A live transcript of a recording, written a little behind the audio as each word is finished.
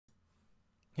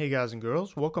Hey guys and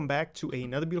girls, welcome back to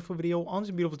another beautiful video on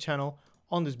this beautiful channel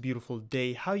on this beautiful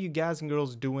day. How you guys and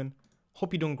girls doing?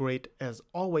 Hope you're doing great. As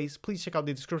always, please check out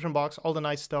the description box, all the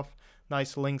nice stuff,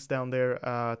 nice links down there,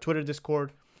 Twitter,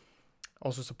 Discord,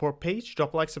 also support page.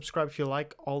 Drop a like, subscribe if you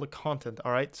like all the content.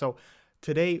 All right, so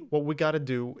today what we got to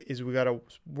do is we got to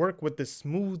work with this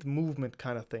smooth movement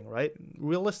kind of thing, right?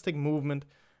 Realistic movement,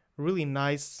 really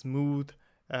nice, smooth,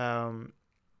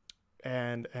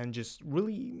 and just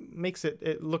really makes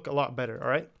it look a lot better. All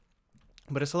right,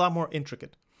 but it's a lot more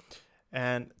intricate,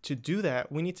 and to do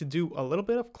that we need to do a little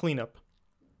bit of cleanup,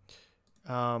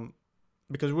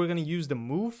 because we're going to use the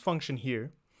move function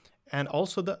here and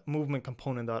also the movement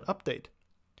component.update.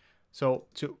 So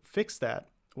to fix that,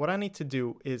 what I need to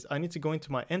do is I need to go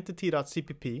into my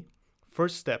entity.cpp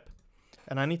first step,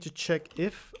 and I need to check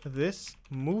if this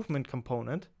movement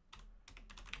component,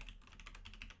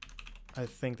 I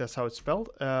think that's how it's spelled,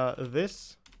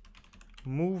 this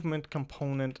movement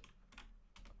component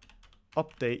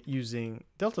update using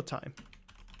delta time.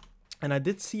 And I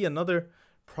did see another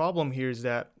problem here is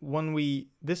that when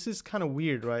this is kind of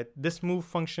weird, right? This move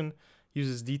function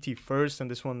uses dt first and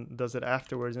this one does it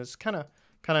afterwards, and it's kind of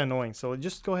annoying. So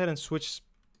just go ahead and switch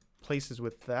places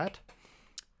with that,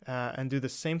 and do the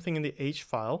same thing in the h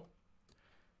file.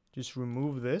 Just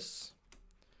remove this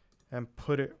and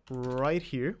put it right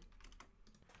here.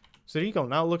 So there you go.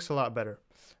 Now it looks a lot better.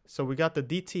 So we got the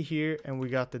DT here and we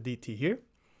got the DT here.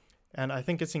 And I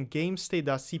think it's in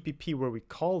gamestate.cpp where we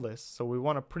call this. So we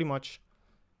want to pretty much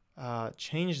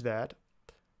change that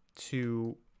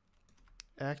to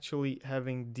actually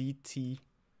having DT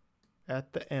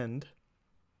at the end.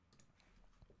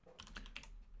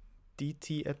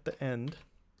 DT at the end.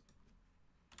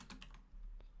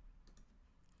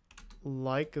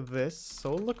 Like this.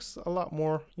 So it looks a lot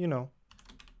more, you know,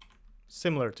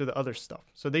 similar to the other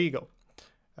stuff. So there you go.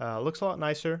 Looks a lot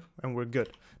nicer and we're good.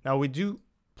 Now we do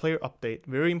player update,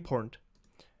 very important,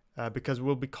 because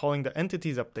we'll be calling the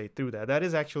entities update through that. That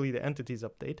is actually the entities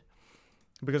update,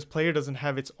 because player doesn't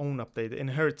have its own update, it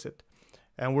inherits it.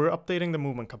 And we're updating the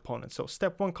movement component. So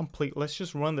step one complete. Let's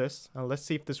just run this and let's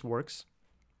see if this works.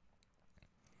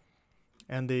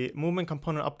 And the movement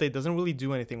component update doesn't really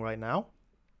do anything right now.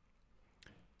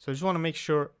 So I just want to make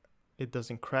sure it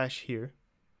doesn't crash here.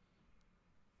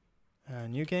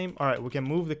 New game. All right, we can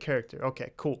move the character.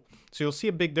 Okay, cool. So you'll see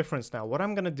a big difference now. What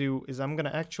I'm going to do is I'm going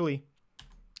to actually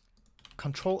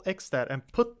Control X that and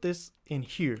put this in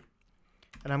here.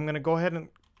 And I'm going to go ahead and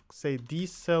say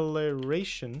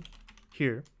deceleration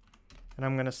here. And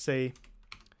I'm going to say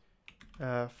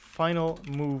final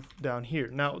move down here.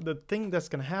 Now, the thing that's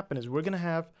going to happen is we're going to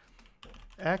have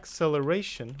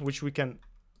acceleration, which we can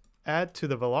add to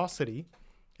the velocity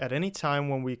at any time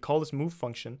when we call this move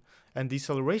function, and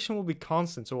deceleration will be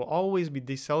constant, so we'll always be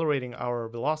decelerating our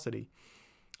velocity,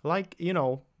 like, you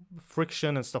know,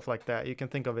 friction and stuff like that. You can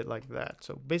think of it like that.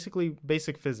 So basically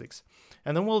basic physics.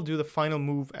 And then we'll do the final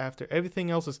move after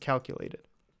everything else is calculated.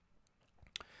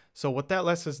 So what that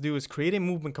lets us do is create a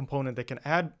movement component that can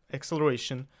add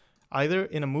acceleration either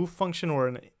in a move function or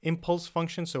an impulse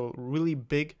function, so really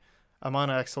big amount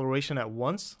of acceleration at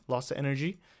once, loss of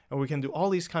energy, and we can do all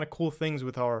these kind of cool things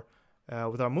with our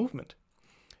movement.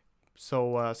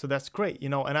 So that's great, you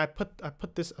know. And I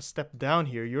put this a step down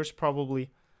here. Yours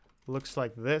probably looks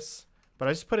like this, but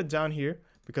I just put it down here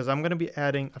because I'm going to be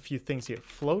adding a few things here.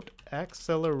 Float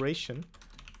acceleration,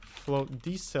 float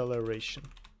deceleration,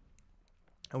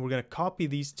 and we're going to copy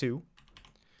these two.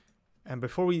 And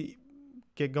before we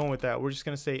get going with that, we're just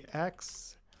going to say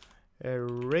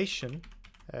acceleration.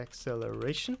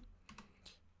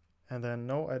 And then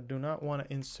no, I do not want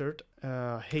to insert,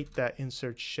 hate that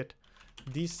insert shit.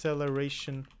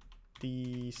 Deceleration.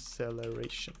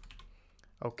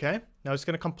 Okay, now it's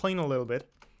going to complain a little bit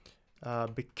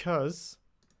because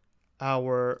there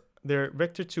are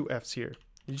vector 2f's here.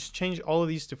 You just change all of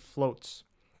these to floats.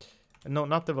 No,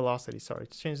 not the velocity, sorry.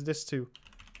 Change this to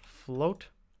float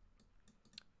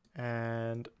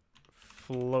and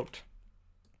float.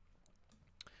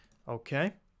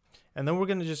 Okay, and then we're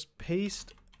going to just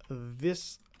paste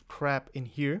this crap in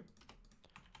here,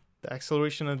 the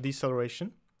acceleration and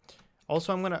deceleration.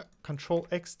 Also, I'm going to Control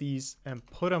X these and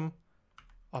put them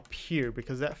up here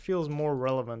because that feels more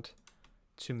relevant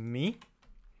to me.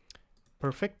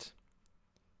 Perfect.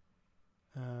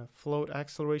 Float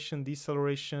acceleration,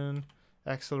 deceleration,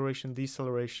 acceleration,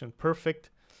 deceleration. Perfect.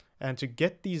 And to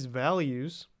get these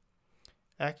values,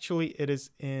 actually it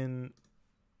is in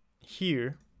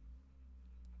here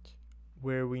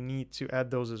where we need to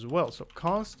add those as well. So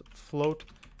const float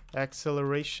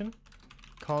acceleration,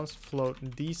 const float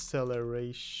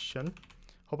deceleration.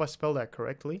 Hope I spelled that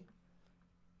correctly.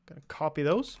 gonna copy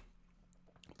those,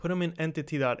 put them in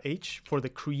entity.h for the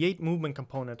create movement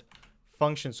component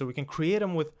function, so we can create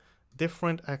them with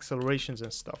different accelerations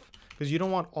and stuff, because you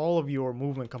don't want all of your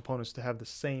movement components to have the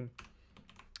same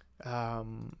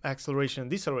acceleration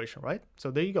and deceleration, right? So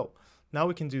there you go. Now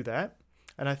we can do that,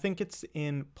 and I think it's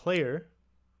in player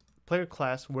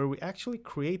class where we actually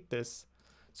create this.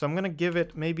 So I'm gonna give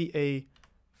it maybe a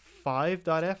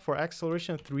 5.f for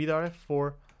acceleration, 3.f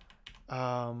for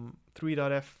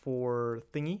 3.f for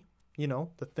thingy, you know,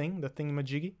 the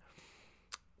thingamajiggy,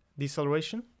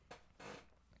 deceleration,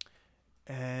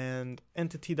 and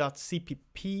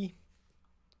entity.cpp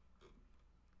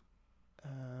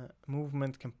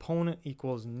movement component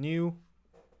equals new,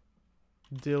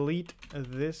 delete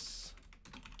this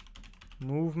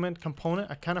movement component.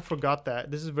 I kind of forgot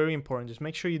that. This is very important. Just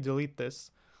make sure you delete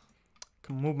this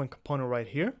movement component right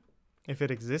here. If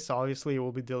it exists, obviously it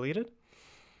will be deleted,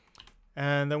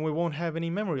 and then we won't have any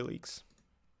memory leaks.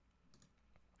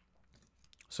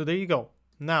 So there you go.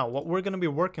 Now what we're going to be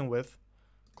working with,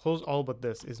 close all but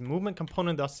this, is movement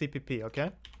component.cpp.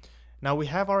 Okay, now we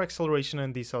have our acceleration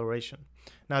and deceleration.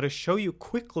 Now to show you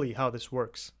quickly how this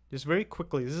works, just very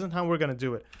quickly, this isn't how we're going to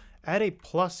do it. Add a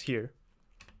plus here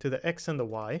to the x and the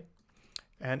y,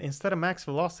 and instead of max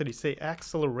velocity, say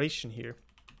acceleration here.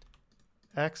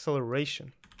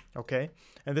 Acceleration. Okay,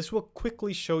 and this will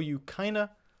quickly show you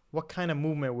what kind of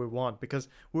movement we want, because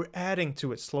we're adding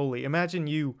to it slowly. Imagine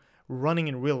you running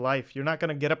in real life. You're not going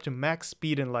to get up to max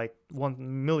speed in like 1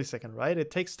 millisecond, right?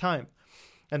 It takes time.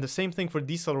 And the same thing for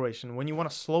deceleration. When you want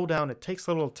to slow down, it takes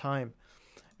a little time,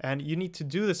 and you need to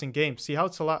do this in games. See how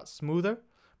it's a lot smoother,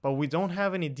 but we don't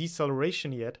have any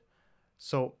deceleration yet,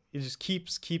 so it just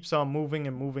keeps on moving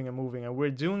and moving and moving, and we're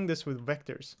doing this with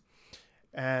vectors,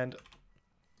 and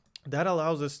that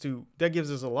allows us to, that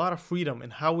gives us a lot of freedom in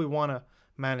how we want to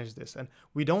manage this. And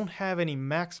we don't have any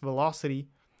max velocity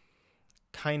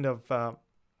kind of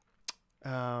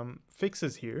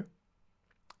fixes here,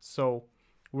 so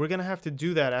we're gonna have to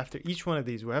do that after each one of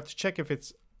these. We have to check if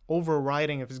it's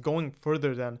overriding, if it's going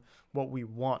further than what we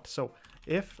want. So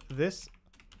if this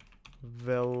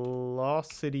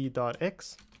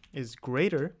velocity.x is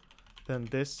greater than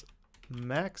this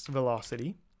max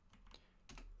velocity,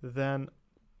 then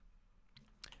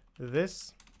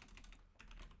this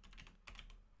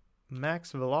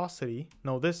max velocity,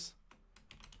 no, this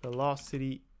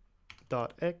velocity.x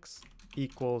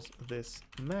equals this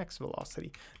max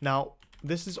velocity. Now,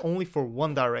 this is only for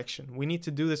one direction. We need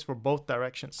to do this for both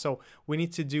directions. So we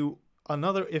need to do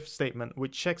another if statement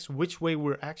which checks which way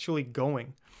we're actually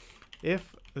going.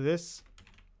 If this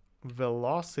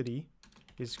velocity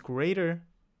is greater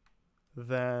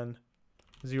than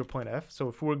 0.f, so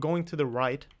if we're going to the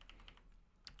right,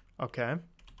 okay,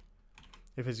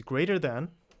 if it's greater than,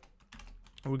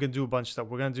 we're gonna do a bunch of stuff.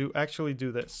 We're gonna actually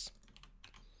do this.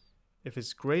 If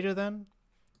it's greater than,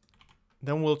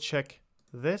 then we'll check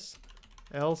this.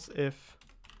 Else if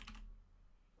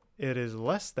it is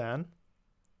less than,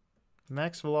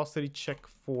 max velocity, check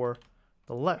for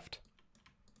the left.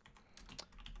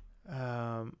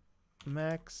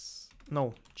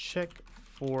 Check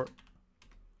for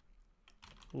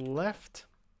left.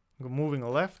 Moving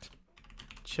left.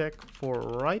 Check for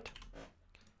right.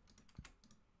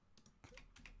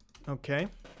 Okay,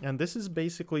 and this is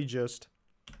basically just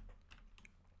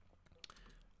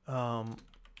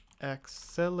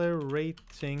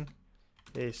accelerating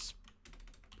a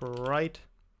sprite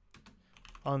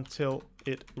until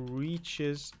it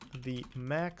reaches the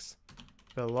max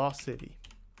velocity.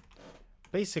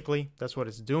 Basically, that's what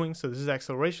it's doing. So this is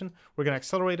acceleration. We're going to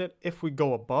accelerate it if we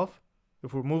go above.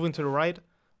 If we're moving to the right,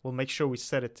 we'll make sure we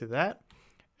set it to that.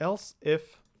 Else,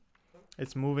 if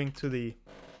it's moving to the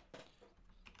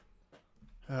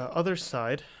other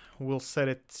side, we'll set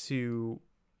it to,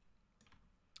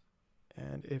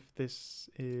 and if this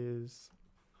is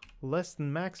less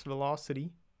than max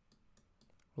velocity,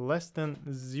 less than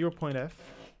 0.f,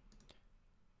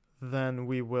 then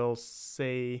we will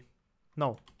say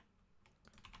no.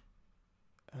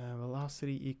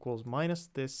 Velocity equals minus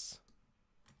this.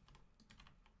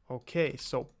 Okay,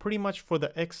 so pretty much for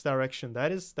the x direction,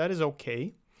 that is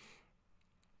okay.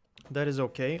 That is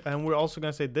okay. And we're also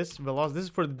going to say this velocity, this is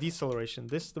for the deceleration.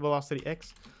 This is the velocity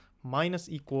x minus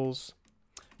equals,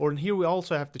 or in here we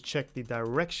also have to check the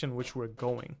direction which we're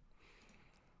going.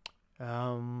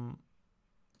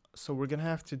 So we're going to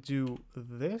have to do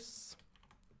this.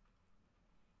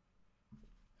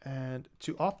 And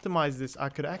to optimize this, I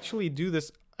could actually do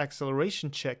this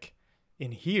acceleration check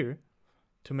in here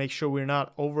to make sure we're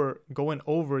not going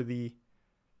over the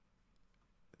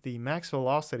max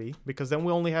velocity, because then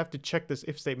we only have to check this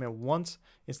if statement once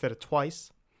instead of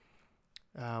twice.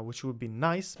 which would be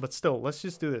nice, but still, let's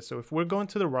just do this. So if we're going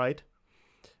to the right,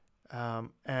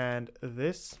 and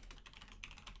this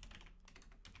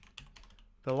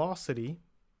velocity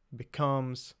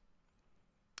becomes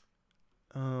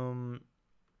then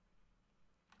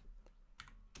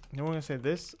we're going to say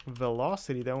this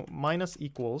velocity, then minus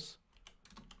equals,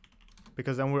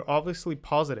 because then we're obviously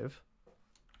positive,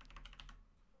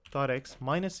 dot x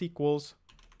minus equals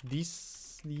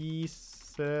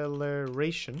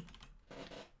deceleration.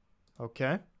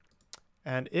 Okay.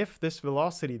 And if this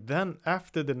velocity then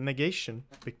after the negation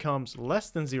becomes less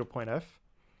than 0.f,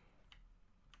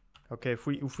 okay, if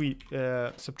we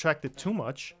subtract it too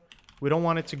much, we don't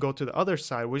want it to go to the other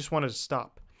side, we just want it to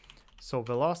stop. So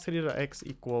velocity dot x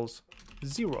equals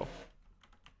 0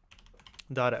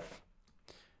 dot f.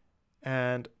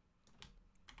 And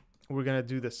we're gonna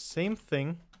do the same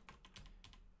thing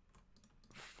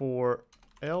for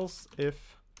else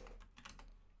if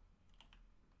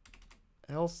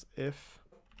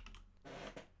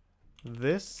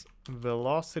this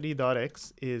velocity dot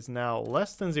x is now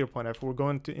less than 0.f, we're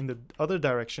going to in the other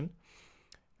direction.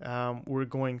 We're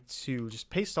going to just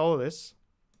paste all of this.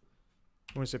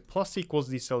 We're going to say plus equals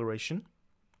deceleration.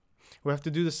 We have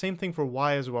to do the same thing for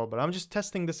y as well, but I'm just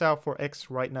testing this out for x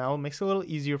right now. It makes it a little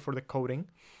easier for the coding.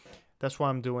 That's why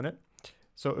I'm doing it.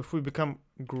 So if we become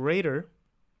greater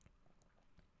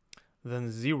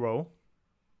than 0,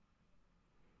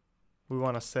 we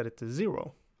want to set it to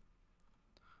 0.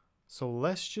 So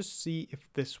let's just see if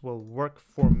this will work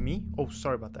for me. Oh,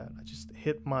 sorry about that. I just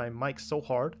hit my mic so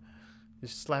hard.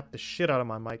 Just slapped the shit out of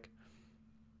my mic.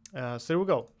 So there we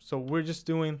go. So we're just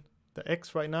doing the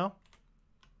x right now.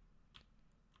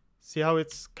 See how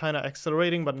it's kind of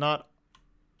accelerating, but not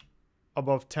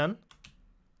above 10.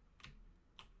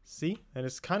 See? And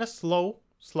it's kind of slow,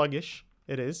 sluggish.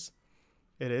 It is.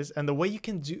 It is. And the way you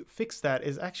can fix that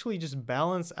is actually just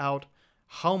balance out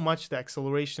how much the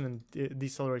acceleration and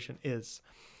deceleration is.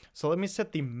 So let me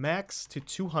set the max to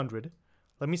 200.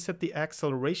 Let me set the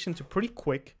acceleration to pretty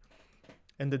quick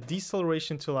and the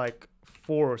deceleration to like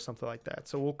 4 or something like that.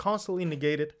 So we'll constantly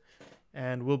negate it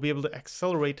and we'll be able to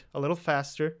accelerate a little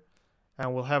faster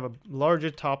and we'll have a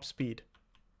larger top speed.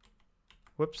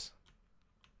 Whoops.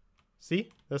 See?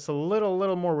 That's a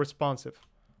little more responsive.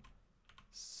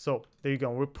 So there you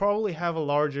go. We'll probably have a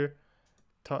larger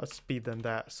speed than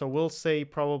that. So we'll say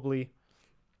probably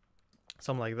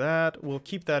something like that. We'll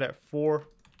keep that at 4,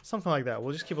 something like that.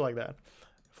 We'll just keep it like that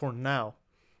for now.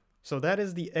 So that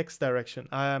is the x direction.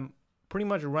 I'm pretty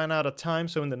much ran out of time.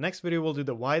 So in the next video, we'll do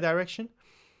the y direction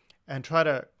and try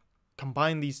to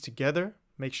combine these together.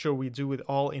 Make sure we do it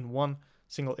all in one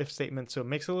single if statement. So it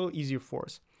makes it a little easier for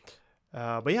us.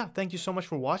 But yeah, thank you so much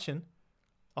for watching.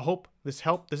 I hope this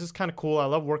helped. This is kind of cool. I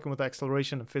love working with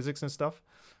acceleration and physics and stuff.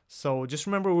 So just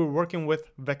remember we're working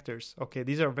with vectors. Okay,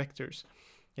 these are vectors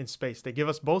in space. They give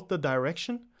us both the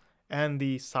direction and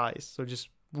the size. So just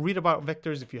read about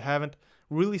vectors if you haven't.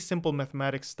 Really simple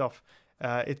mathematics stuff.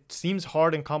 It seems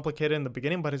hard and complicated in the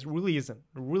beginning, but it really isn't.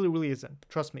 It really isn't.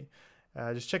 Trust me.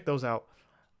 Just check those out.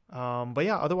 But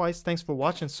yeah, otherwise, thanks for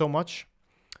watching so much.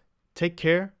 Take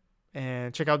care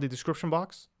and check out the description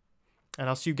box. And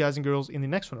I'll see you guys and girls in the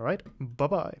next one, all right?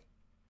 Bye-bye.